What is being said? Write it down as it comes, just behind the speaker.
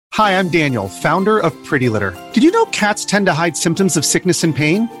Hi, I'm Daniel, founder of Pretty Litter. Did you know cats tend to hide symptoms of sickness and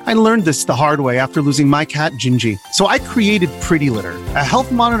pain? I learned this the hard way after losing my cat, Gingy. So I created Pretty Litter, a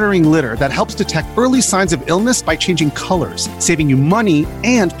health monitoring litter that helps detect early signs of illness by changing colors, saving you money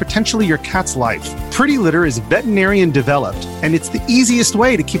and potentially your cat's life. Pretty Litter is veterinarian developed, and it's the easiest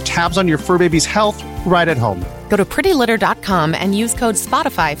way to keep tabs on your fur baby's health right at home. Go to prettylitter.com and use code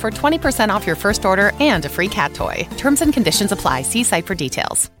SPOTIFY for 20% off your first order and a free cat toy. Terms and conditions apply. See site for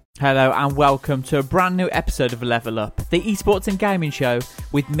details. Hello and welcome to a brand new episode of Level Up, the esports and gaming show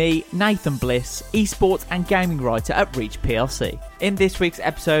with me, Nathan Bliss, esports and gaming writer at Reach PLC. In this week's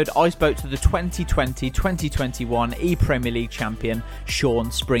episode, I spoke to the 2020-2021 E-Premier League champion, Sean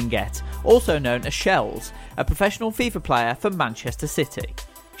Springett, also known as Shells, a professional FIFA player for Manchester City.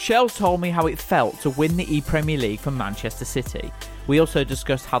 Shells told me how it felt to win the E-Premier League for Manchester City. We also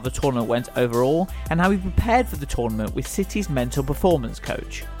discussed how the tournament went overall and how he prepared for the tournament with City's mental performance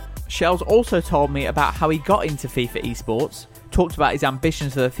coach. Shells also told me about how he got into FIFA esports, talked about his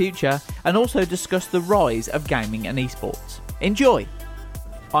ambitions for the future, and also discussed the rise of gaming and esports. Enjoy!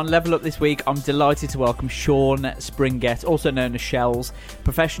 On Level Up this week, I'm delighted to welcome Sean Springett, also known as Shells,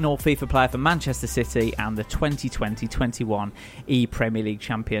 professional FIFA player for Manchester City and the 2020-21 E-Premier League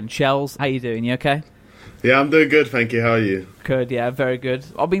champion. Shells, how you doing? You okay? Yeah, I'm doing good, thank you. How are you? Good, yeah, very good.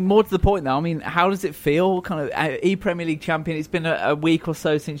 I mean, more to the point though, I mean, how does it feel, kind of E-Premier League champion? It's been a week or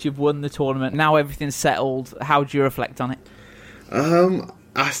so since you've won the tournament. Now everything's settled. How do you reflect on it?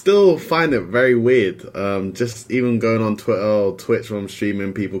 I still find it very weird. Just even going on Twitter or Twitch when I'm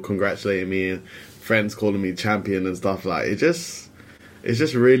streaming, people congratulating me and friends calling me champion and stuff like it's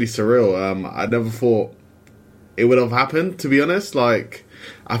just really surreal. I never thought it would have happened, to be honest. Like,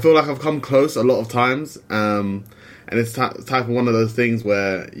 I feel like I've come close a lot of times, and it's type of one of those things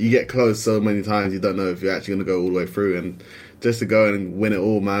where you get close so many times you don't know if you're actually going to go all the way through, and just to go and win it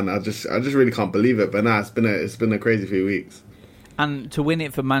all, man, I just really can't believe it. But nah, it's been a crazy few weeks. And to win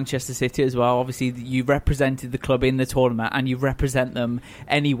it for Manchester City as well, obviously you represented the club in the tournament and you represent them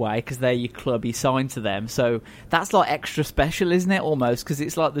anyway because they're your club, you signed to them. So that's like extra special, isn't it, almost? Because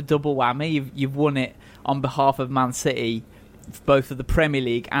it's like the double whammy. You've won it on behalf of Man City, both for the Premier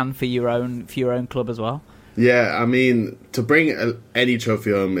League and for your own club as well. Yeah, I mean, to bring any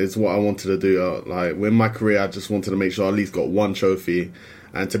trophy home is what I wanted to do. Like, in my career, I just wanted to make sure I at least got one trophy.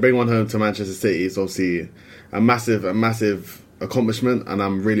 And to bring one home to Manchester City is obviously a massive accomplishment, and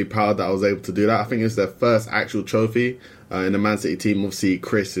I'm really proud that I was able to do that. I think it's their first actual trophy in the Man City team. Obviously,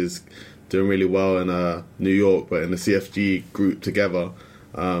 Chris is doing really well in New York, but in the CFG group together.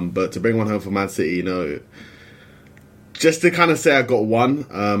 But to bring one home for Man City, you know, just to kind of say I got one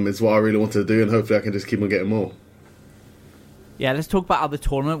is what I really wanted to do, and hopefully I can just keep on getting more. Yeah, let's talk about how the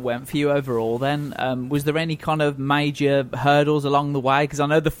tournament went for you overall then. Was there any kind of major hurdles along the way? Because I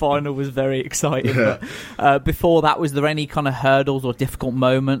know the final was very exciting, but before that, was there any kind of hurdles or difficult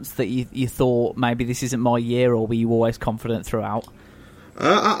moments that you thought, maybe this isn't my year, or were you always confident throughout?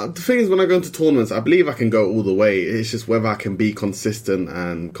 The thing is, when I go into tournaments, I believe I can go all the way. It's just whether I can be consistent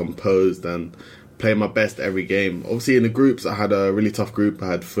and composed and play my best every game. Obviously, in the groups, I had a really tough group.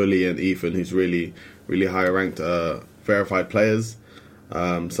 I had Fully and Ethan, who's really, really high-ranked verified players.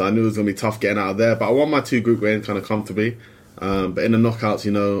 So I knew it was going to be tough getting out of there. But I won my two group games kind of comfortably. But in the knockouts,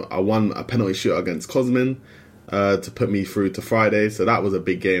 you know, I won a penalty shootout against Cosmin to put me through to Friday. So that was a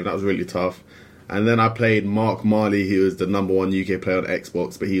big game. That was really tough. And then I played Mark Marley, who was the number one UK player on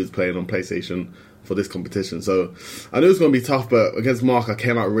Xbox, but he was playing on PlayStation for this competition. So I knew it was going to be tough, but against Mark, I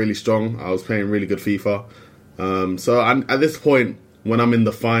came out really strong. I was playing really good FIFA. At this point, when I'm in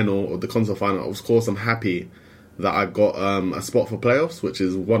the final, or the console final, of course, I'm happy that I got a spot for playoffs, which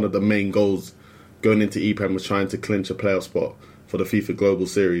is one of the main goals going into EPREM, was trying to clinch a playoff spot for the FIFA Global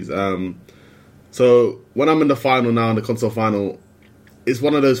Series. So when I'm in the final now, in the console final, it's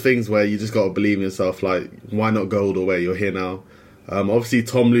one of those things where you just got to believe in yourself. Like, why not go all the way? You're here now. Obviously,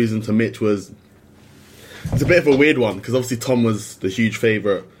 Tom losing to Mitch it's a bit of a weird one, because obviously Tom was the huge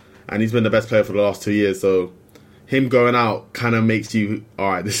favourite and he's been the best player for the last 2 years. So him going out kind of makes you, all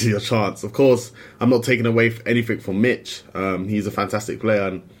right, this is your chance. Of course, I'm not taking away anything from Mitch. He's a fantastic player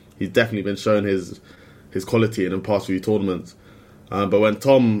and he's definitely been showing his quality in the past few tournaments. But when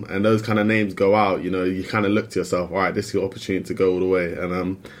Tom and those kind of names go out, you know, you kind of look to yourself, all right, this is your opportunity to go all the way.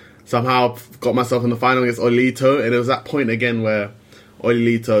 And somehow got myself in the final against Olito, and it was that point again where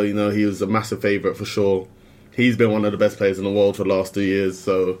Olito, you know, he was a massive favourite for sure. He's been one of the best players in the world for the last 2 years,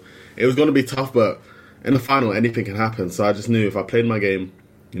 so it was going to be tough, but in the final, anything can happen. So I just knew if I played my game,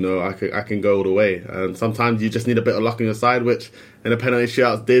 you know, I can go all the way. And sometimes you just need a bit of luck on your side, which in the penalty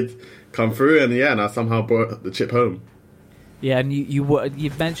shootouts did come through. And yeah, and I somehow brought the chip home. Yeah, and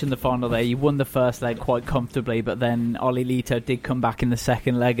you've mentioned the final there. You won the first leg quite comfortably, but then Oli Lito did come back in the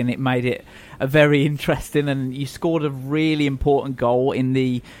second leg, and it made it a very interesting. And you scored a really important goal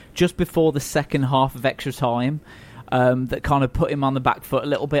just before the second half of extra time. That kind of put him on the back foot a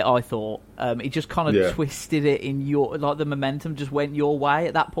little bit, I thought. He just kind of twisted it in the momentum just went your way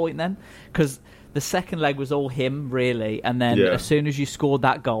at that point then. Because the second leg was all him, really. And then as soon as you scored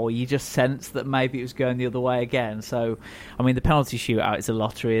that goal, you just sensed that maybe it was going the other way again. So, I mean, the penalty shootout is a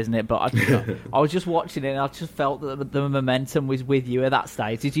lottery, isn't it? But I was just watching it and I just felt that the momentum was with you at that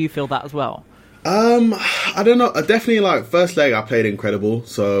stage. Did you feel that as well? I don't know. Definitely, first leg I played incredible.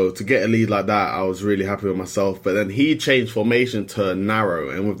 So to get a lead like that, I was really happy with myself. But then he changed formation to narrow,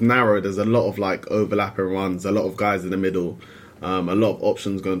 and with narrow, there's a lot of overlapping runs, a lot of guys in the middle, a lot of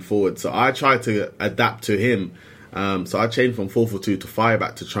options going forward. So I tried to adapt to him. So I changed from 4-4-2 to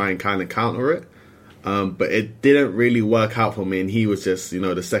 5-back to try and kind of counter it. But it didn't really work out for me, and he was just,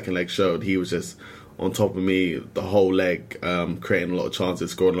 the second leg showed he was just on top of me the whole leg, creating a lot of chances,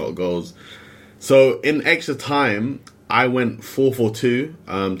 scoring a lot of goals. So in extra time, I went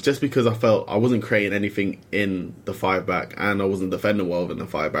 4-4-2, just because I felt I wasn't creating anything in the 5-back and I wasn't defending well in the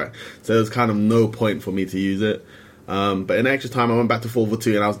 5-back. So there was kind of no point for me to use it. But in extra time, I went back to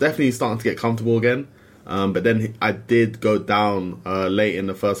 4-4-2 and I was definitely starting to get comfortable again. But then I did go down late in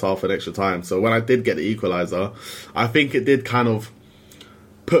the first half in extra time. So when I did get the equaliser, I think it did kind of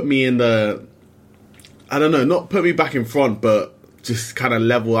put me in the... I don't know, not put me back in front, but just kind of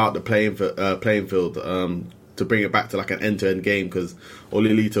level out the playing field to bring it back to an end-to-end game, because Oli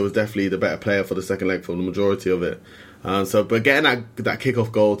Lito was definitely the better player for the second leg for the majority of it. But getting that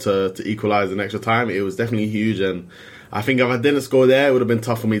kick-off goal to equalise in extra time, it was definitely huge, and I think if I didn't score there, it would have been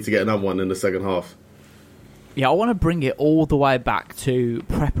tough for me to get another one in the second half. Yeah, I want to bring it all the way back to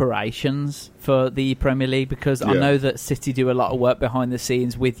preparations for the Premier League, because I know that City do a lot of work behind the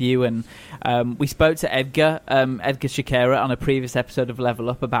scenes with you, and we spoke to Edgar Shakira on a previous episode of Level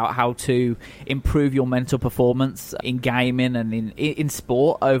Up about how to improve your mental performance in gaming and in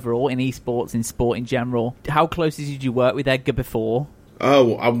sport overall, in esports, in sport in general. How closely did you work with Edgar before?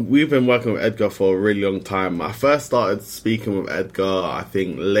 Oh, we've been working with Edgar for a really long time. I first started speaking with Edgar, I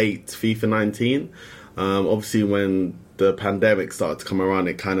think, late FIFA 19. Obviously, when the pandemic started to come around,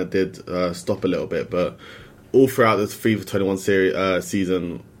 it kind of did stop a little bit. But all throughout this FIFA 21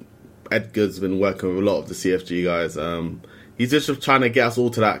 season, Edgar's been working with a lot of the CFG guys. He's just trying to get us all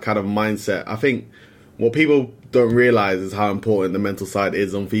to that kind of mindset. I think what people don't realise is how important the mental side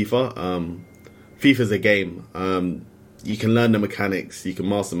is on FIFA. FIFA's a game. You can learn the mechanics, you can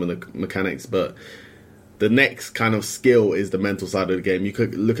master the mechanics, but the next kind of skill is the mental side of the game. You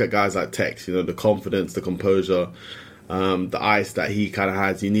could look at guys like Tex, the confidence, the composure, the ice that he kind of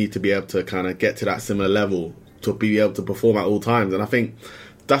has. You need to be able to kind of get to that similar level to be able to perform at all times. And I think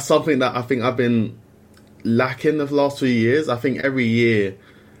that's something that I think I've been lacking the last 2 years. I think every year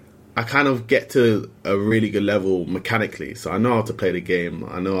I kind of get to a really good level mechanically. So I know how to play the game.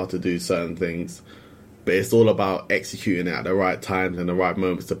 I know how to do certain things. But it's all about executing it at the right times and the right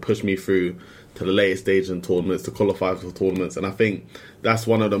moments to push me through to the latest stage in tournaments, to qualify for tournaments. And I think that's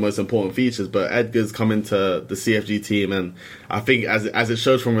one of the most important features. But Edgar's come into the CFG team, and I think as it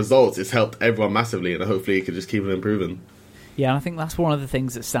shows from results, it's helped everyone massively, and hopefully it could just keep on improving. Yeah, and I think that's one of the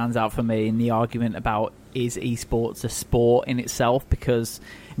things that stands out for me in the argument about is esports a sport in itself, because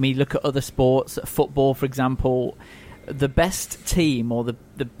look at other sports, football for example, the best team or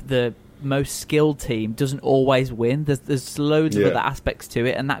the most skilled team doesn't always win. There's loads of other aspects to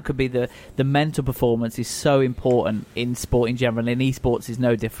it, and that could be the mental performance is so important in sport in general, and esports is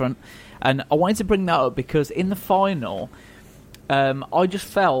no different. And I wanted to bring that up because in the final, I just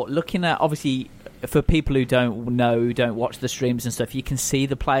felt, looking at, obviously for people who don't watch the streams and stuff, you can see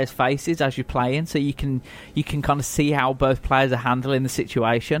the players' faces as you're playing, so you can kind of see how both players are handling the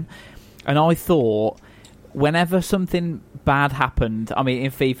situation. And I thought, whenever something bad happened,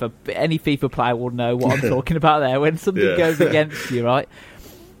 in FIFA, any FIFA player will know what I'm talking about there. When something goes against you, right?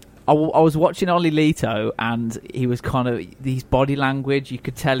 I was watching Oli Lito, and he was kind of, his body language, you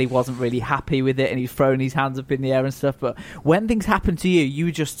could tell he wasn't really happy with it, and he's throwing his hands up in the air and stuff. But when things happen to you, you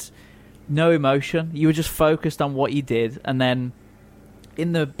were just no emotion. You were just focused on what you did. And then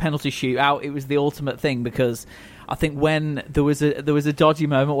in the penalty shootout, it was the ultimate thing, because I think when there was a dodgy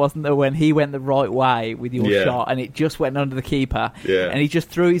moment, wasn't there, when he went the right way with your shot and it just went under the keeper, and he just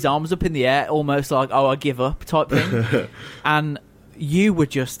threw his arms up in the air, almost like, I give up type thing. And you were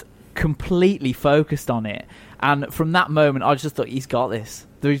just completely focused on it. And from that moment, I just thought, he's got this.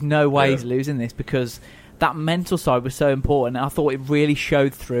 There is no way he's losing this, because that mental side was so important. I thought it really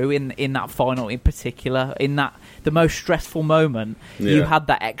showed through in that final in particular. In that the most stressful moment, you had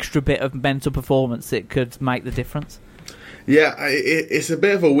that extra bit of mental performance that could make the difference. Yeah, it's a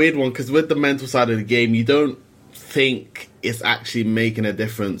bit of a weird one because with the mental side of the game, you don't think it's actually making a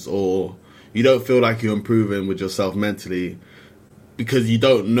difference, or you don't feel like you're improving with yourself mentally because you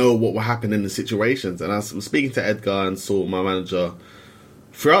don't know what will happen in the situations. And I was speaking to Edgar and Saul, my manager,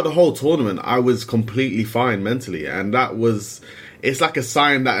 throughout the whole tournament, I was completely fine mentally, and it's like a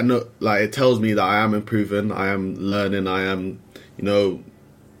sign that it tells me that I am improving, I am learning, I am,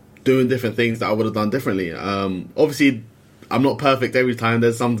 doing different things that I would have done differently. Obviously, I'm not perfect every time.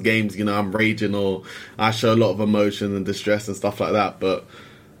 There's some games, I'm raging or I show a lot of emotion and distress and stuff like that. But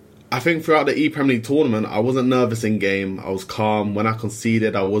I think throughout the Premier League tournament, I wasn't nervous in game. I was calm. When I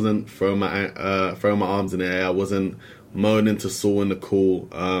conceded, I wasn't throwing my arms in the air. I wasn't moaning to Saul in the call.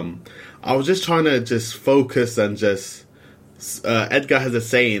 I was just trying to just focus and just... Edgar has a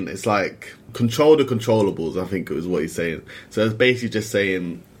saying, it's like, control the controllables, I think it was what he's saying. So it's basically just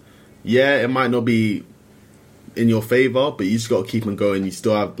saying, yeah, it might not be in your favour, but you just got to keep on going. You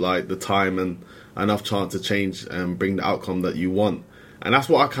still have the time and enough chance to change and bring the outcome that you want. And that's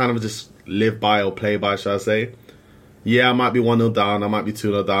what I kind of just live by or play by, shall I say. Yeah, I might be 1-0 down, I might be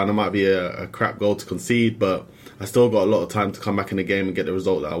 2-0 down, I might be a crap goal to concede, but I still got a lot of time to come back in the game and get the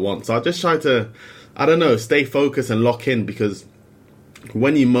result that I want. So I just try to, stay focused and lock in, because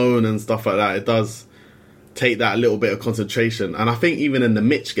when you moan and stuff like that, it does take that little bit of concentration. And I think even in the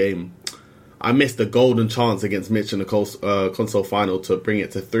Mitch game, I missed a golden chance against Mitch in the console final to bring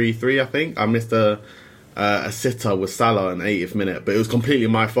it to 3-3, I think. I missed a sitter with Salah in the 80th minute, but it was completely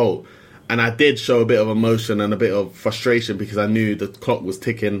my fault. And I did show a bit of emotion and a bit of frustration because I knew the clock was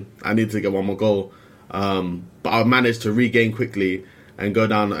ticking. I needed to get one more goal. But I managed to regain quickly and go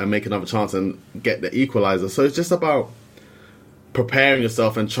down and make another chance and get the equaliser. So it's just about preparing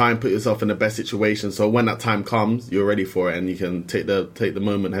yourself and try and put yourself in the best situation, so when that time comes, you're ready for it and you can take the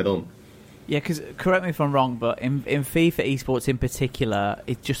moment head on. Yeah, because correct me if I'm wrong, but in FIFA esports in particular,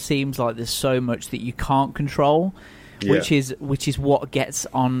 it just seems like there's so much that you can't control, which is what gets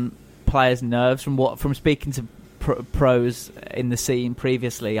on players' nerves. From speaking to pros in the scene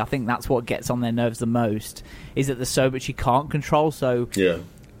previously, I think that's what gets on their nerves the most, is that there's so much you can't control. So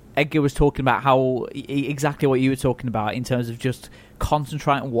Edgar was talking about how exactly what you were talking about in terms of just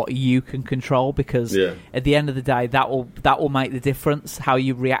concentrating on what you can control, because at the end of the day, that will make the difference, how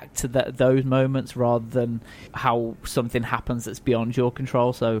you react to those moments rather than how something happens that's beyond your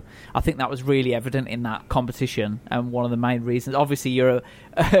control. So I think that was really evident in that competition, and one of the main reasons. Obviously, you're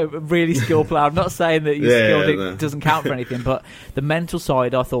a really skilled player. I'm not saying that your skill doesn't count for anything, but the mental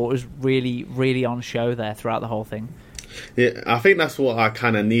side I thought was really, really on show there throughout the whole thing. Yeah, I think that's what I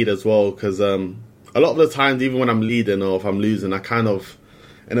kind of need as well, because a lot of the times, even when I'm leading or if I'm losing, I kind of,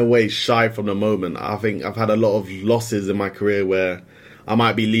 in a way, shy from the moment. I think I've had a lot of losses in my career where I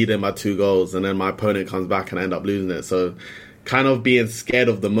might be leading by 2 goals and then my opponent comes back and I end up losing it. So kind of being scared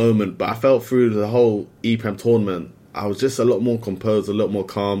of the moment. But I felt through the whole EPrem tournament, I was just a lot more composed, a lot more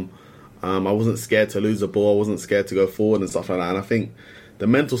calm. I wasn't scared to lose the ball. I wasn't scared to go forward and stuff like that. And I think the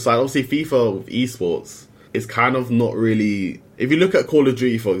mental side, obviously FIFA with esports, is kind of not really... If you look at Call of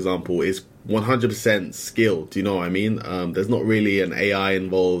Duty, for example, it's 100% skill. Do you know what I mean? There's not really an AI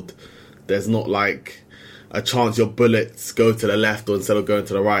involved. There's not like a chance your bullets go to the left or instead of going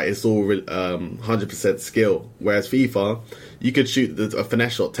to the right. It's all 100% skill. Whereas FIFA, you could shoot a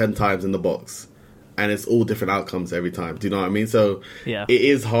finesse shot 10 times in the box and it's all different outcomes every time. Do you know what I mean? So it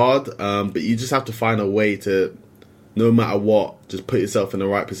is hard, but you just have to find a way to, no matter what, just put yourself in the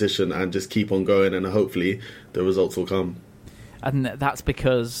right position and just keep on going, and hopefully the results will come. And that's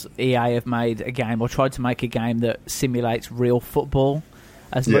because EA have made a game, or tried to make a game, that simulates real football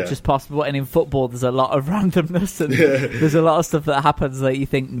as much as possible. And in football, there's a lot of randomness, and there's a lot of stuff that happens that you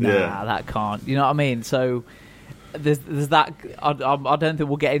think, that can't. You know what I mean? So there's that. I don't think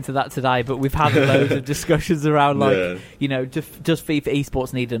we'll get into that today, but we've had loads of discussions around, like, does FIFA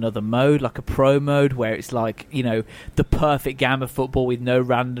esports need another mode, like a pro mode, where it's like, the perfect game of football with no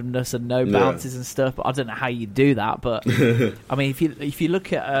randomness and no bounces and stuff. But I don't know how you do that. But I mean, if you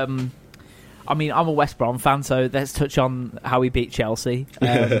look at, I mean, I'm a West Brom fan, so let's touch on how we beat Chelsea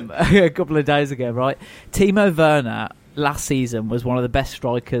a couple of days ago, right? Timo Werner last season was one of the best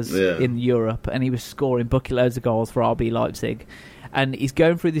strikers in Europe, and he was scoring bucket loads of goals for RB Leipzig. And he's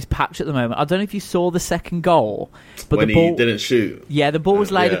going through this patch at the moment. I don't know if you saw the second goal, but when the ball, he didn't shoot. Yeah, the ball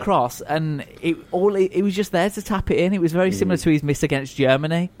was laid across, and it was just there to tap it in. It was very similar to his miss against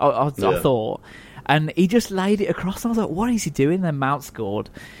Germany, I thought. And he just laid it across, and I was like, what is he doing? Then Mount scored.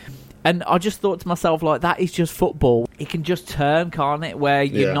 And I just thought to myself, like, that is just football. It can just turn, can't it? Where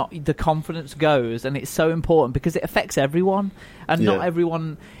you're not, the confidence goes, and it's so important because it affects everyone, and not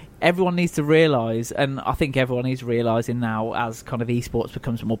everyone needs to realise, and I think everyone is realising now as kind of esports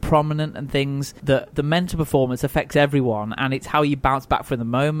becomes more prominent and things, that the mental performance affects everyone, and it's how you bounce back from the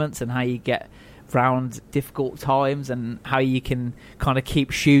moments and how you get round difficult times and how you can kind of keep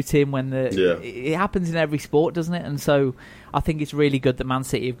shooting when it happens in every sport, doesn't it? And so I think it's really good that Man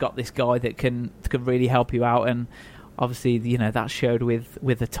City have got this guy that can really help you out, and obviously, you know, that showed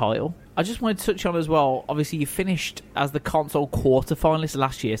with the title. I just wanted to touch on as well, obviously you finished as the console quarter-finalist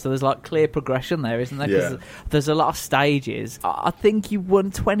last year, so there's like clear progression there, isn't there? Because there's a lot of stages. I think you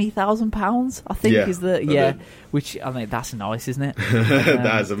won £20,000, I think is the... which, I mean, that's nice, isn't it?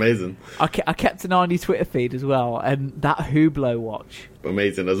 That is amazing. I kept an eye on your Twitter feed as well, and that Hublot watch...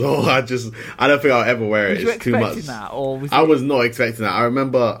 Amazing as well. I don't think I'll ever wear it. It's too much. That, or I was not expecting that. I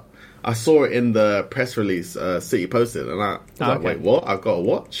remember... I saw it in the press release City posted, and I was like, "Wait, what? I've got a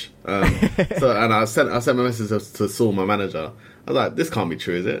watch." And I sent my message to Saul, my manager. I was like, "This can't be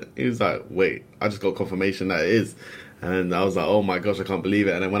true, is it?" He was like, "Wait, I just got confirmation that it is." And I was like, "Oh my gosh, I can't believe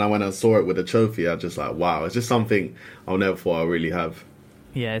it!" And then when I went and saw it with the trophy, I was just like, "Wow, it's just something I'll never thought I'll really have."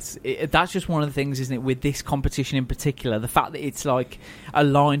 Yes, that's just one of the things, isn't it, with this competition in particular, the fact that it's like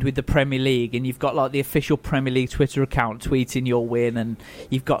aligned with the Premier League, and you've got like the official Premier League Twitter account tweeting your win, and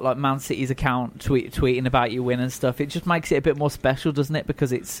you've got like Man City's account tweeting about your win and stuff. It just makes it a bit more special, doesn't it?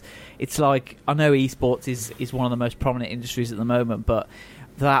 Because it's like, I know esports is one of the most prominent industries at the moment, but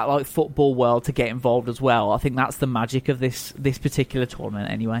that like football world to get involved as well, I think that's the magic of this particular tournament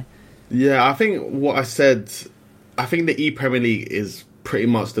anyway. Yeah, I think what I said, I think the E-Premier League is pretty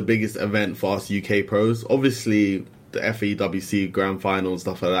much the biggest event for us UK pros. Obviously, the FEWC Grand Final and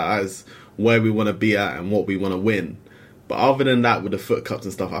stuff like that is where we want to be at and what we want to win. But other than that, with the FUT Cups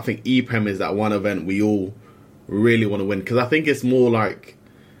and stuff, I think E-Prem is that one event we all really want to win. Because I think it's more like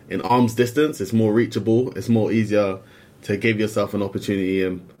in arm's distance, it's more reachable, it's more easier to give yourself an opportunity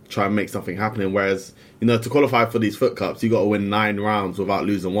and try and make something happen. Whereas, you know, to qualify for these FUT Cups, you got to win 9 rounds without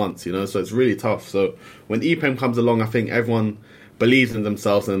losing once, you know, so it's really tough. So when E-Prem comes along, I think everyone believes in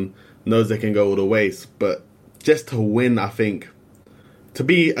themselves and knows they can go all the ways. But just to win, I think, to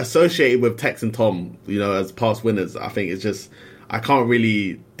be associated with Tex and Tom, you know, as past winners, I think it's just, I can't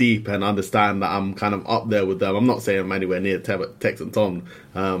really deep and understand that I'm kind of up there with them. I'm not saying I'm anywhere near Tex and Tom,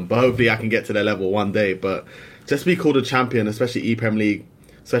 but hopefully I can get to their level one day. But just be called a champion, especially E-Prem League,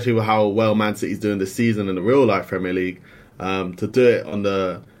 especially with how well Man City's doing this season in the real life Premier League, to do it on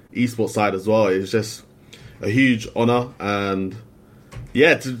the esports side as well, is just a huge honour. And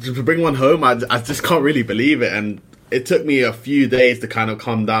yeah, to bring one home, I just can't really believe it. And it took me a few days to kind of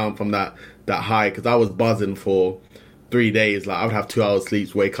come down from that high, because I was buzzing for 3 days. Like, I would have 2 hours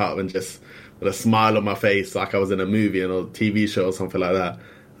sleep, wake up and just with a smile on my face, like I was in a movie or a TV show or something like that.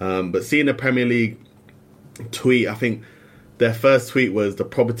 But seeing the Premier League tweet, I think their first tweet was the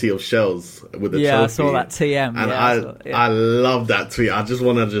property of Shells with the trophy. I saw that TM. And I love that tweet. I just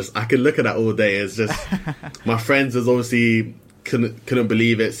want to I could look at that all day. It's just, my friends is obviously couldn't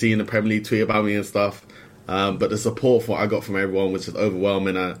believe it, seeing the Premier League tweet about me and stuff. But the support I got from everyone was just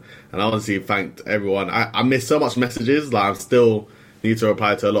overwhelming. And I honestly thanked everyone. I missed so much messages. Like, I still need to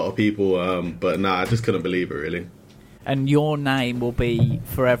reply to a lot of people. But I just couldn't believe it, really. And your name will be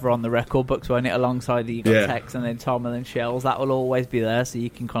forever on the record books, won't it? Alongside you got Tex and then Tom and then Shells. That will always be there, so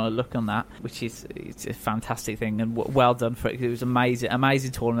you can kind of look on that, which is, it's a fantastic thing, and well done for it. It was amazing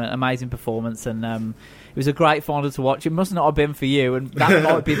tournament, amazing performance, and it was a great final to watch. It must not have been for you, and that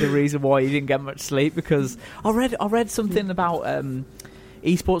might be the reason why you didn't get much sleep, because I read something about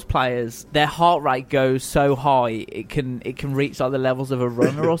esports players, their heart rate goes so high it can reach like the levels of a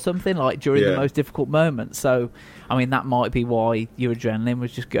runner or something, like during the most difficult moments. So I mean, that might be why your adrenaline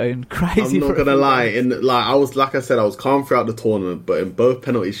was just going crazy. I'm not gonna lie, I was calm throughout the tournament, but in both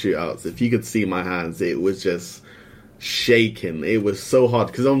penalty shootouts, if you could see my hands, it was just shaking. It was so hard,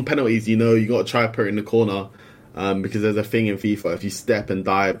 because on penalties, you know, you got to try to put it in the corner, because there's a thing in FIFA, if you step and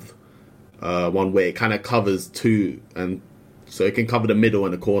dive one way, it kind of covers two, and so it can cover the middle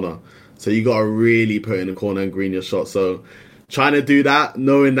and the corner. So you got to really put it in the corner and green your shot. So trying to do that,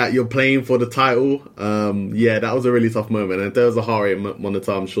 knowing that you're playing for the title, that was a really tough moment. And if there was a heart rate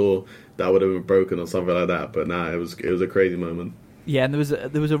monitor, I'm sure that would have been broken or something like that. But it was a crazy moment. Yeah, and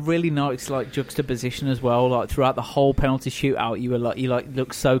there was a really nice like juxtaposition as well. Like throughout the whole penalty shootout, you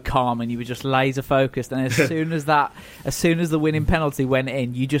looked so calm and you were just laser focused. And as soon as the winning penalty went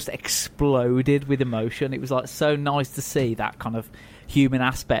in, you just exploded with emotion. It was like so nice to see that kind of human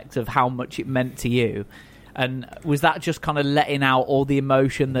aspect of how much it meant to you. And was that just kind of letting out all the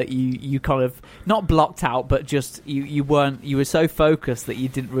emotion that you kind of not blocked out, but just you were so focused that you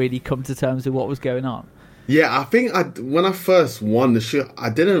didn't really come to terms with what was going on? Yeah, I think when I first won the shoot, I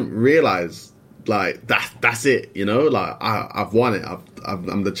didn't realize like that's it, you know, like I've won it.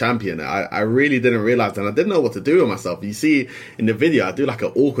 I'm the champion. I really didn't realize, and I didn't know what to do with myself. You see in the video, I do like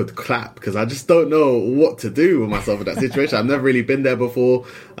an awkward clap because I just don't know what to do with myself in that situation. I've never really been there before.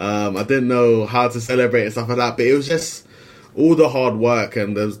 I didn't know how to celebrate and stuff like that. But it was just all the hard work,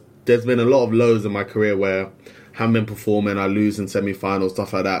 and there's been a lot of lows in my career where I haven't been performing. I lose in semi-finals,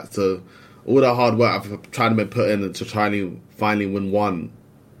 stuff like that. So all the hard work I've tried to put in to try and finally win one,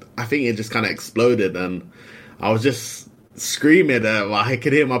 I think it just kind of exploded, and I was just screaming. I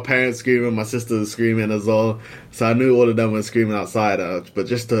could hear my parents screaming, my sisters screaming as well. So I knew all of them were screaming outside. But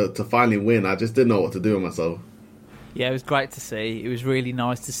just to finally win, I just didn't know what to do with myself. Yeah, it was great to see. It was really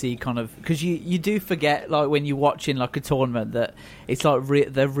nice to see, kind of, because you do forget, like when you're watching like a tournament, that it's like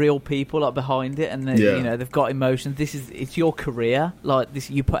they're real people like behind it, and you know, they've got emotions. It's your career, like this.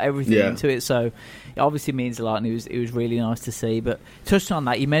 You put everything into it, so it obviously means a lot, and it was really nice to see. But touching on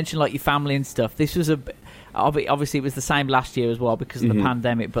that, you mentioned like your family and stuff. This was obviously it was the same last year as well because of the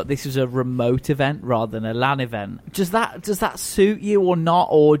pandemic, but this was a remote event rather than a LAN event. Does that suit you or not,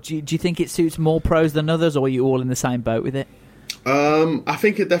 or do you think it suits more pros than others, or are you all in the same boat with it? I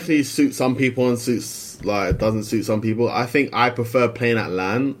think it definitely suits some people and doesn't suit some people. I think I prefer playing at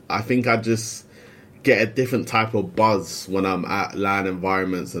LAN. I think I just get a different type of buzz when I'm at LAN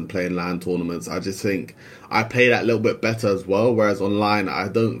environments and playing LAN tournaments. I just think I play that a little bit better as well, whereas online I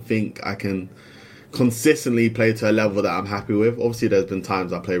don't think I can consistently play to a level that I'm happy with. Obviously there's been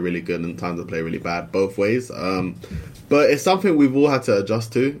times I play really good and times I play really bad, both ways. But it's something we've all had to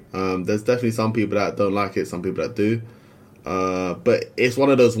adjust to. There's definitely some people that don't like it, some people that do. But it's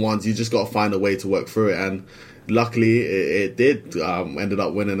one of those ones you just got to find a way to work through it, and luckily it did. Ended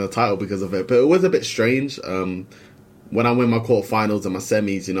up winning a title because of it, but it was a bit strange. When I win my quarterfinals and my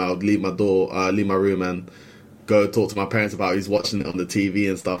semis, you know, I'd leave my room and go talk to my parents about who's watching it on the TV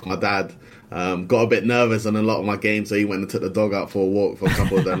and stuff. My dad got a bit nervous on a lot of my games, so he went and took the dog out for a walk for a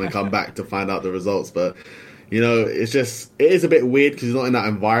couple of them and come back to find out the results. But you know, it is a bit weird because he's not in that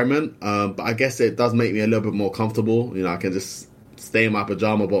environment. But I guess it does make me a little bit more comfortable. You know, I can just stay in my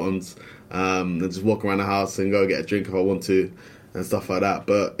pajama bottoms and just walk around the house and go get a drink if I want to and stuff like that.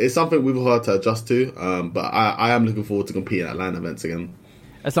 But it's something we've had to adjust to. But I am looking forward to competing at LAN events again.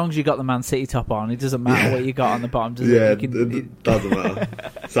 As long as you got the Man City top on, it doesn't matter what you got on the bottom, does it? It doesn't matter.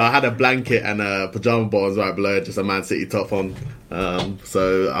 So I had a blanket and a pajama bottoms right below, just a Man City top on.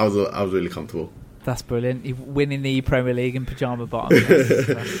 So I was really comfortable. That's brilliant. You're winning the Premier League in pajama bottoms.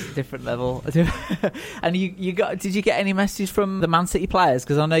 That's a different level. And did you get any messages from the Man City players?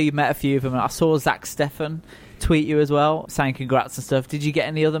 Because I know you met a few of them. I saw Zach Steffen tweet you as well, saying congrats and stuff. Did you get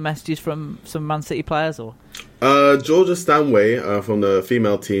any other messages from some Man City players? Or Georgia Stanway from the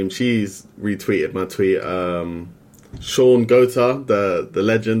female team, she's retweeted my tweet. Sean Gota, the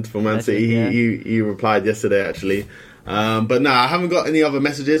legend from Man City, he replied yesterday actually. But no, I haven't got any other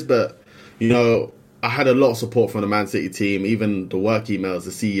messages. But you know, I had a lot of support from the Man City team. Even the work emails,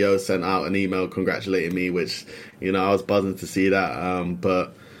 the CEO sent out an email congratulating me, which, you know, I was buzzing to see that.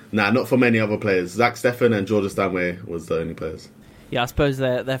 But nah, not from any other players. Zach Steffen and Georgia Stanway was the only players. Yeah, I suppose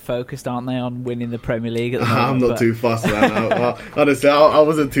they're focused, aren't they, on winning the Premier League at the moment? I'm not too fussed, man. Honestly, I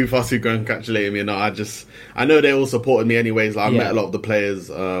wasn't too fussed with congratulating me. No, I know they all supported me anyways. Like, I met a lot of the players,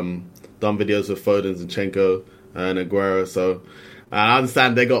 done videos with Foden, Zinchenko, and Aguero. So I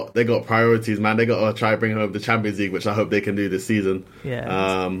understand they got priorities, man. They got to try to bring home the Champions League, which I hope they can do this season.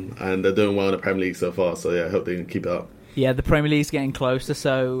 Yeah. And they're doing well in the Premier League so far. So yeah, I hope they can keep it up. Yeah, the Premier League's getting closer,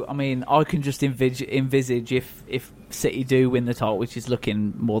 so I mean, I can just envisage if City do win the title, which is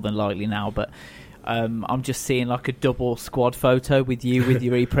looking more than likely now, but I'm just seeing like a double squad photo with you with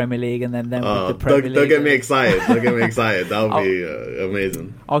your Premier League and then with the Premier League. Don't get me excited. Don't get me excited. That'll be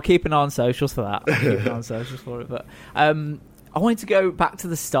amazing. I'll keep an eye on socials for that. But I wanted to go back to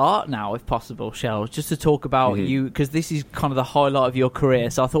the start now, if possible, Shell, just to talk about you, because this is kind of the highlight of your career.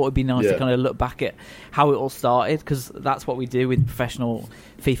 So I thought it would be nice to kind of look back at how it all started, because that's what we do with professional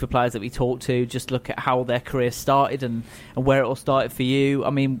FIFA players that we talk to, just look at how their career started and where it all started for you. I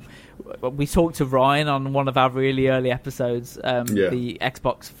mean, we talked to Ryan on one of our really early episodes, the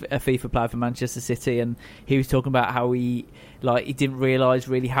Xbox FIFA player for Manchester City, and he was talking about how he didn't realise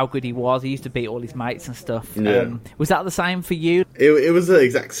really how good he was. He used to beat all his mates and stuff. Was that the same for you? It was the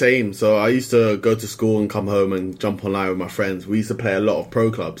exact same. So I used to go to school and come home and jump online with my friends. We used to play a lot of pro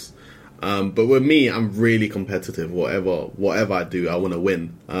clubs. But with me, I'm really competitive. Whatever I do, I want to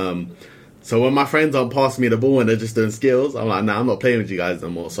win. So when my friends aren't passing me the ball and they're just doing skills, I'm like, nah, I'm not playing with you guys no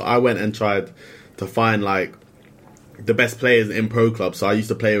more. So I went and tried to find like the best players in pro clubs. So I used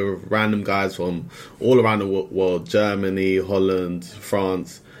to play with random guys from all around the world, Germany, Holland,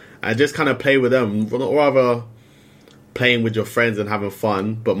 France, and just kind of play with them. Rather playing with your friends and having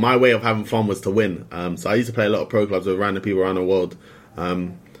fun, but my way of having fun was to win. So I used to play a lot of pro clubs with random people around the world.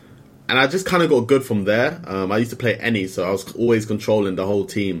 And I just kind of got good from there. I used to play any, so I was always controlling the whole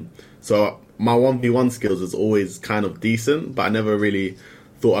team. So my 1v1 skills was always kind of decent, but I never really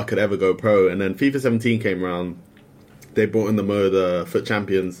thought I could ever go pro. And then FIFA 17 came around. They brought in the mode FUT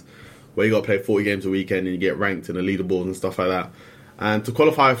Champions, where you got to play 40 games a weekend and you get ranked in the leaderboards and stuff like that. And to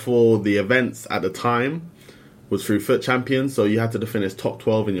qualify for the events at the time was through FUT Champions, so you had to finish top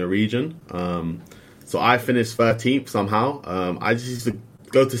 12 in your region. So I finished 13th somehow. I just used to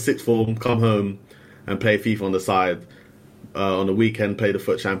go to sixth form, come home, and play FIFA on the side. On the weekend, play the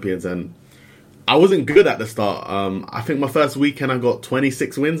FUT Champions, and I wasn't good at the start. I think my first weekend I got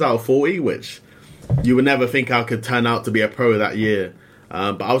 26 wins out of 40, which you would never think I could turn out to be a pro that year.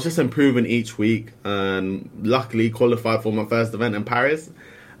 But I was just improving each week, and luckily qualified for my first event in Paris.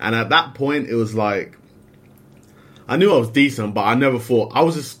 And at that point, it was like, I knew I was decent, but I never thought, I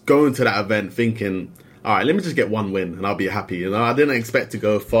was just going to that event thinking, all right, let me just get one win and I'll be happy. You know, I didn't expect to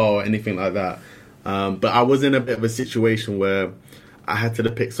go far or anything like that. But I was in a bit of a situation where I had to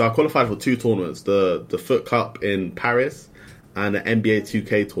pick. So I qualified for two tournaments, the FUT Cup in Paris and the NBA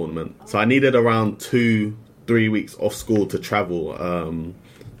 2K tournament. So I needed around 2-3 weeks off school to travel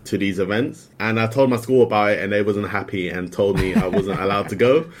to these events. And I told my school about it and they wasn't happy and told me I wasn't allowed to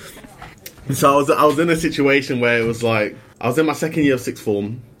go. So I was in a situation where it was like, I was in my second year of sixth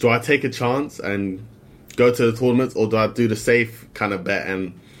form. Do I take a chance and go to the tournaments, or do I do the safe kind of bet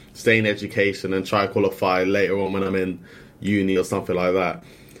and stay in education and try to qualify later on when I'm in uni or something like that?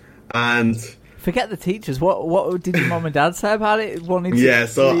 And forget the teachers. What did your mum and dad say about it?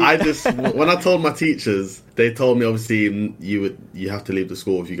 So I just, when I told my teachers, they told me obviously you have to leave the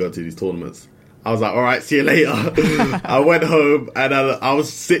school if you go to these tournaments. I was like, all right, see you later. I went home and I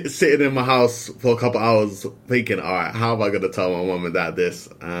was sitting in my house for a couple of hours thinking, all right, how am I going to tell my mum and dad this?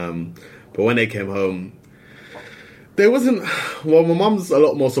 But when they came home, my mum's a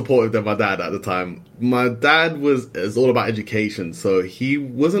lot more supportive than my dad at the time. My dad is all about education, so he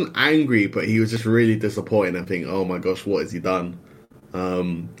wasn't angry, but he was just really disappointed and thinking, oh my gosh, what has he done?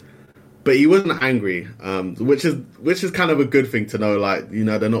 But he wasn't angry, which is kind of a good thing to know. Like, you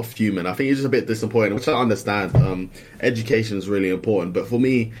know, they're not fuming. I think he's just a bit disappointed, which I understand. Education is really important, but for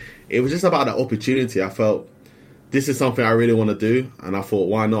me, it was just about that opportunity. I felt this is something I really want to do, and I thought,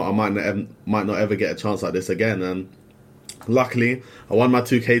 why not? I might not ever get a chance like this again. And luckily, I won my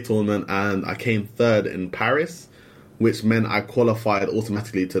 2K tournament, and I came third in Paris, which meant I qualified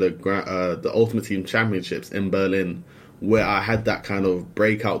automatically to the Ultimate Team Championships in Berlin, where I had that kind of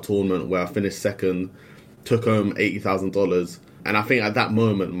breakout tournament where I finished second, took home $80,000. And I think at that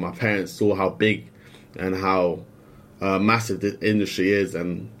moment, my parents saw how big and how massive the industry is,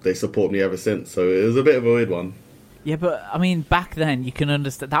 and they support me ever since. So it was a bit of a weird one. Yeah, but I mean, back then you can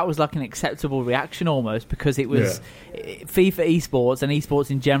understand that was like an acceptable reaction almost, because it was FIFA esports and esports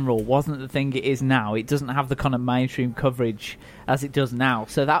in general wasn't the thing it is now. It doesn't have the kind of mainstream coverage as it does now.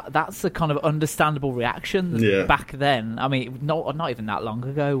 So that's the kind of understandable reaction back then. I mean, not even that long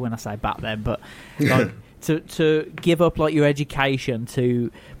ago when I say back then, but like to give up like your education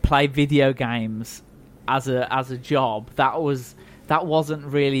to play video games as a job, that wasn't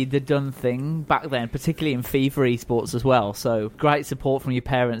really the done thing back then, particularly in FIFA esports as well. So great support from your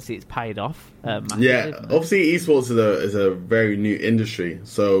parents. It's paid off. Obviously esports is a very new industry.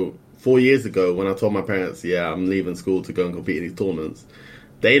 So 4 years ago, when I told my parents, I'm leaving school to go and compete in these tournaments,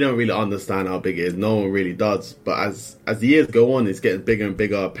 they don't really understand how big it is. No one really does. But as the years go on, it's getting bigger and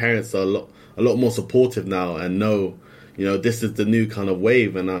bigger. Parents are a lot more supportive now and know, you know, this is the new kind of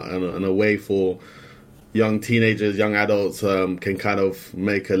wave and a way for young teenagers, young adults can kind of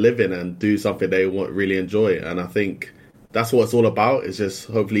make a living and do something they really enjoy. And I think that's what it's all about. It's just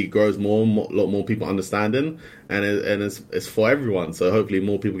hopefully it grows a lot more people understanding, and it's for everyone. So hopefully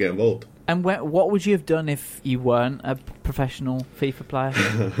more people get involved. And what would you have done if you weren't a professional FIFA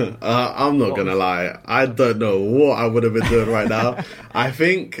player? I'm not going to lie. I don't know what I would have been doing right now. I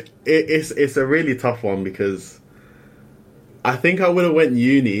think it's a really tough one, because I think I would have went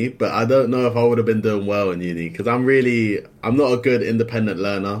uni, but I don't know if I would have been doing well in uni, because I'm not a good independent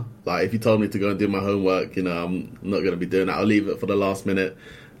learner. Like, if you told me to go and do my homework, you know, I'm not going to be doing that. I'll leave it for the last minute.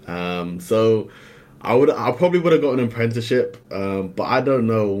 So I probably would have got an apprenticeship, but I don't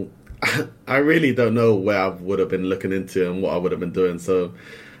know. I really don't know where I would have been looking into and what I would have been doing. So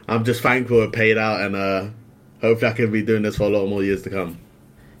I'm just thankful it paid out, and hopefully I can be doing this for a lot more years to come.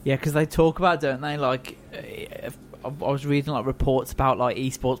 Yeah, because they talk about, don't they? Like, I was reading like reports about like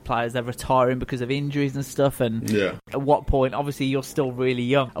esports players, they're retiring because of injuries and stuff. And at what point, obviously you're still really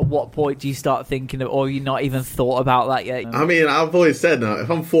young, at what point do you start thinking of, or you not even thought about that yet? I mean, I've always said now,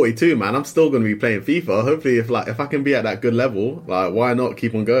 if I'm 42, man, I'm still going to be playing FIFA. Hopefully, if I can be at that good level, like, why not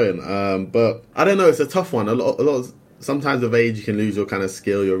keep on going? But I don't know, it's a tough one. A lot of, sometimes with age you can lose your kind of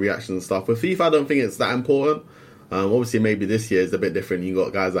skill, your reaction and stuff. With FIFA, I don't think it's that important. Obviously, maybe this year is a bit different. You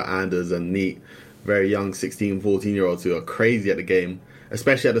got guys like Anders and Neat, very young 16, 14-year-olds who are crazy at the game,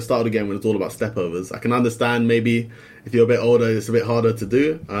 especially at the start of the game when it's all about stepovers. I can understand maybe if you're a bit older, it's a bit harder to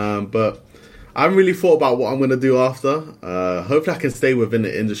do, but I haven't really thought about what I'm going to do after. Hopefully I can stay within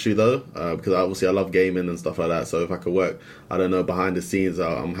the industry though, because obviously I love gaming and stuff like that, so if I could work, I don't know, behind the scenes,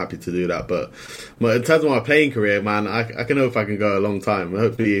 I'm happy to do that. But in terms of my playing career, man, I can know if I can go a long time.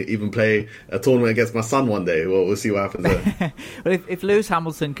 Hopefully even play a tournament against my son one day. We'll see what happens there. Well, if Lewis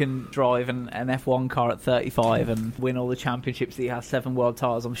Hamilton can drive an F1 car at 35 and win all the championships, that he has 7 world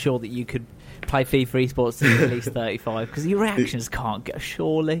titles, I'm sure that you could play FIFA esports to at least 35, because your reactions can't get,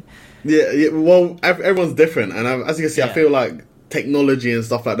 surely. Yeah, well, everyone's different, and as you can see, I feel like technology and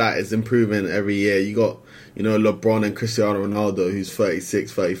stuff like that is improving every year. You got, LeBron and Cristiano Ronaldo, who's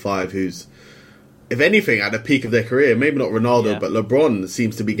 36, 35, who's, if anything, at the peak of their career. Maybe not Ronaldo, but LeBron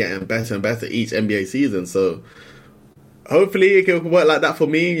seems to be getting better and better each NBA season. So hopefully it can work like that for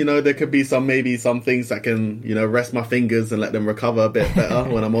me. There could be some things that can, rest my fingers and let them recover a bit better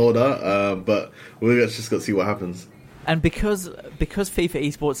when I'm older. But we're just going to see what happens. And because FIFA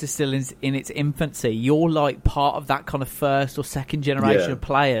esports is still in its infancy, you're like part of that kind of first or second generation of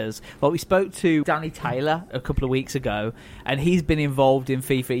players. Like, we spoke to Danny Taylor a couple of weeks ago, and he's been involved in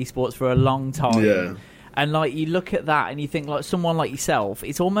FIFA esports for a long time. Yeah. And like, you look at that and you think, like, someone like yourself,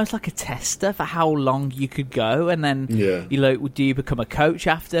 it's almost like a tester for how long you could go. And then you like, do you become a coach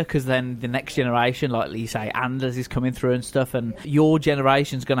after? Because then the next generation, like you say, Anders is coming through and stuff, and your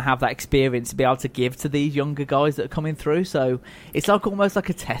generation's going to have that experience to be able to give to these younger guys that are coming through. So it's like almost like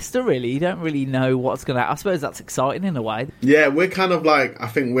a tester, really. You don't really know what's going to. I suppose that's exciting in a way. Yeah, we're kind of like, I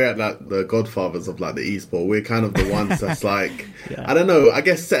think we're like the godfathers of like the esport. We're kind of the ones that's like, I don't know, I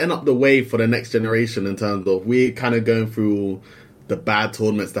guess setting up the way for the next generation in terms of we're kind of going through all the bad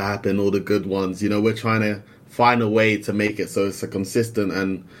tournaments that happen, all the good ones. We're trying to find a way to make it so it's a consistent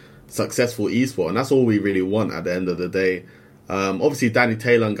and successful esport, and that's all we really want at the end of the day. Obviously Danny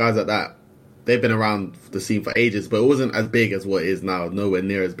Taylor and guys like that, they've been around the scene for ages, but it wasn't as big as what it is now, nowhere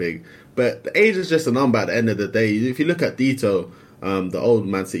near as big. But the age is just a number at the end of the day. If you look at Dito, the old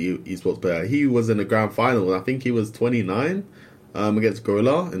Man City esports player, he was in the grand final, and I think he was 29 against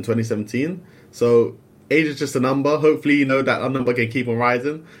Gorilla in 2017. So age is just a number. Hopefully, that number can keep on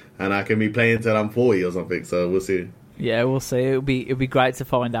rising, and I can be playing until I'm 40 or something. So we'll see. Yeah, we'll see. It'll be great to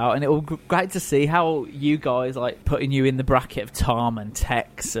find out, and it'll be great to see how you guys, like, putting you in the bracket of Tom and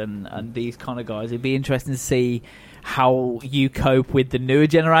Tex and these kind of guys. It'd be interesting to see how you cope with the newer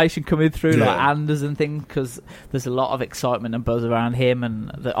generation coming through, like Anders and things, because there's a lot of excitement and buzz around him,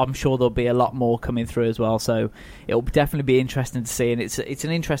 and I'm sure there'll be a lot more coming through as well. So it'll definitely be interesting to see, and it's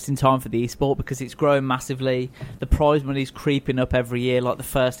an interesting time for the esport because it's growing massively. The prize money's creeping up every year. Like the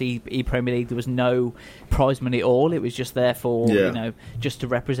first E-Premier League, there was no prize money at all. It was just there for just to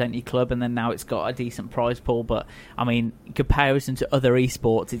represent your club, and then now it's got a decent prize pool. But I mean, in comparison to other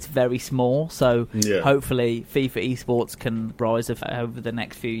esports, it's very small. So hopefully FIFA esports can rise over the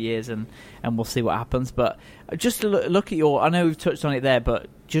next few years, and we'll see what happens. But just to look at I know we've touched on it there, but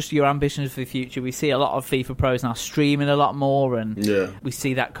just your ambitions for the future. We see a lot of FIFA pros now streaming a lot more, and we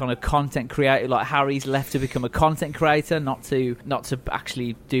see that kind of content creator, like Harry's left to become a content creator, not to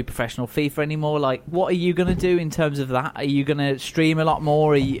actually do professional FIFA anymore. Like, what are you going to do in terms of that? Are you going to stream a lot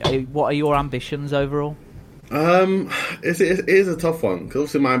more? What are your ambitions overall? It is a tough one, because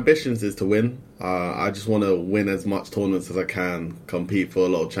obviously my ambitions is to win. I just want to win as much tournaments as I can, compete for a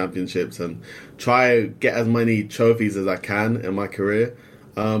lot of championships, and try get as many trophies as I can in my career.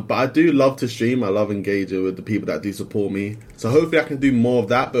 But I do love to stream. I love engaging with the people that do support me. So hopefully I can do more of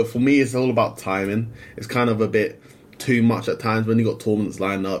that. But for me, it's all about timing. It's kind of a bit too much at times. When you got tournaments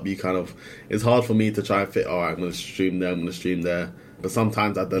lined up, it's hard for me to try and fit, I'm going to stream there, I'm going to stream there. But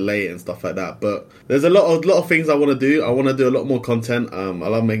sometimes I delay it and stuff like that. But there's a lot of things I want to do. I want to do a lot more content. I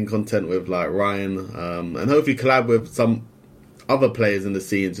love making content with like Ryan, and hopefully collab with some other players in the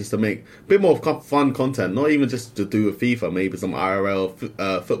scene, just to make a bit more fun content. Not even just to do with FIFA, maybe some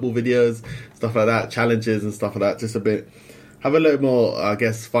IRL football videos, stuff like that, challenges and stuff like that. Just a bit have a little more, I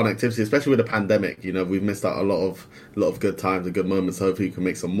guess, fun activity, especially with the pandemic. You know, we've missed out a lot of good times and good moments. Hopefully you can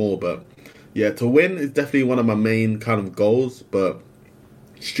make some more. But yeah, to win is definitely one of my main kind of goals. But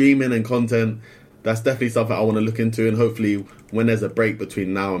streaming and content, that's definitely something I want to look into. And hopefully when there's a break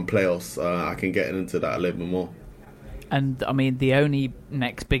between now and playoffs, I can get into that a little bit more. And, I mean, the only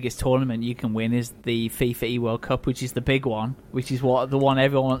next biggest tournament you can win is the FIFA E-World Cup, which is the big one, which is the one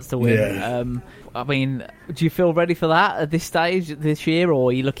everyone wants to win. Yeah. I mean, do you feel ready for that at this stage this year, or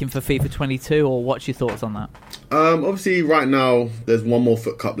are you looking for FIFA 22, or what's your thoughts on that? Obviously, right now, there's one more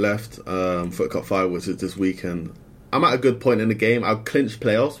FUT Cup left, FUT Cup 5, which is this weekend. I'm at a good point in the game. I've clinched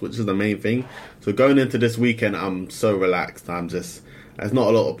playoffs, which is the main thing. So going into this weekend, I'm so relaxed. There's not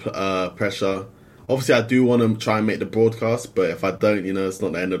a lot of pressure. Obviously, I do want to try and make the broadcast, but if I don't, you know, it's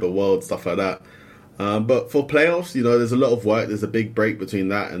not the end of the world, stuff like that. But for playoffs, you know, there's a lot of work. There's a big break between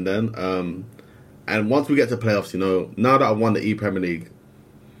that and then. And once we get to playoffs, you know, now that I've won the E-Premier League,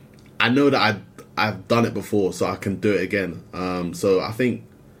 I know that I've done it before, so I can do it again. So I think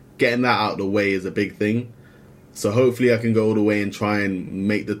getting that out of the way is a big thing. So hopefully I can go all the way and try and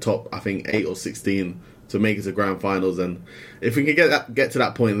make the top, I think, 8 or 16 to make it to grand finals. And if we can get to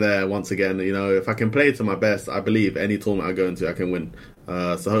that point there once again, you know, if I can play to my best, I believe any tournament I go into, I can win.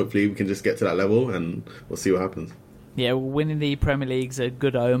 So hopefully we can just get to that level and we'll see what happens. Yeah, winning the Premier League's a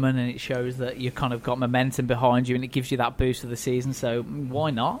good omen, and it shows that you kind of got momentum behind you, and it gives you that boost for the season. So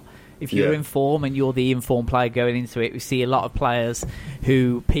why not? If you're in form and you're the informed player going into it, we see a lot of players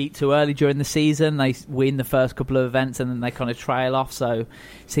who peak too early during the season. They win the first couple of events and then they kind of trail off. So it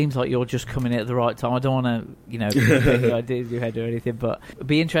seems like you're just coming in at the right time. I don't want to, you know, put any ideas in your head or anything, but it'd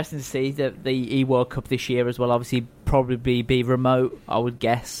be interesting to see the E-World Cup this year as well. Obviously, probably be remote, I would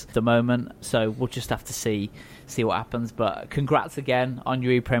guess, at the moment. So we'll just have to see what happens. But congrats again on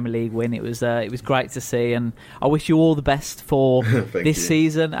your Premier League win. It was great to see, and I wish you all the best for this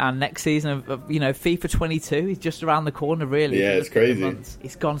season and next season. You know, FIFA 22 is just around the corner, really. Yeah, it's crazy.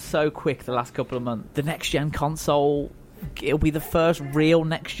 It's gone so quick the last couple of months. The next gen console, it'll be the first real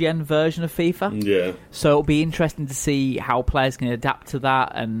next gen version of FIFA. Yeah. So it'll be interesting to see how players can adapt to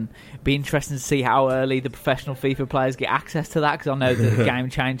that, and be interesting to see how early the professional FIFA players get access to that, because I know that the game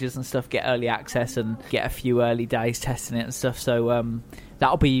changers and stuff get early access and get a few early days testing it and stuff. So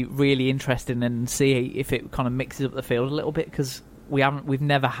that'll be really interesting, and see if it kind of mixes up the field a little bit, because we've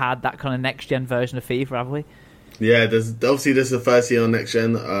never had that kind of next gen version of FIFA, have we? Yeah, obviously this is the first year on next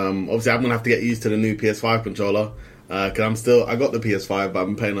gen. Obviously I'm gonna have to get used to the new PS5 controller. Because I got the PS5, but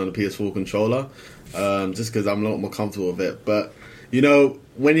I'm playing on the PS4 controller, just because I'm a lot more comfortable with it. But, you know,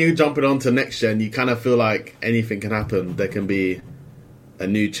 when you jump it onto next gen, you kind of feel like anything can happen. There can be a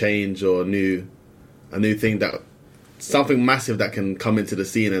new change or a new thing, something massive that can come into the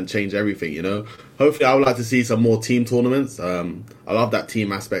scene and change everything, you know. Hopefully I would like to see some more team tournaments. I love that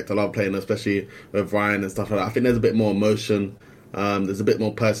team aspect. I love playing, especially with Ryan and stuff like that. I think there's a bit more emotion. There's a bit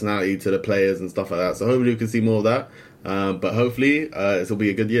more personality to the players and stuff like that. So hopefully we can see more of that. But hopefully it'll be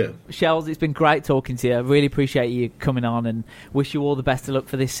a good year. Shells, it's been great talking to you. I really appreciate you coming on, and wish you all the best of luck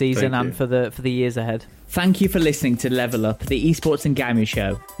for this season and for the years ahead. Thank you for listening to Level Up, the esports and gaming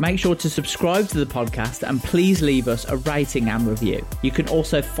show. Make sure to subscribe to the podcast, and please leave us a rating and review. You can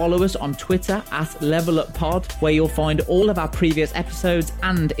also follow us on Twitter at Level Up Pod, where you'll find all of our previous episodes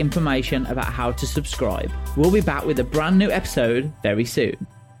and information about how to subscribe. We'll be back with a brand new episode very soon.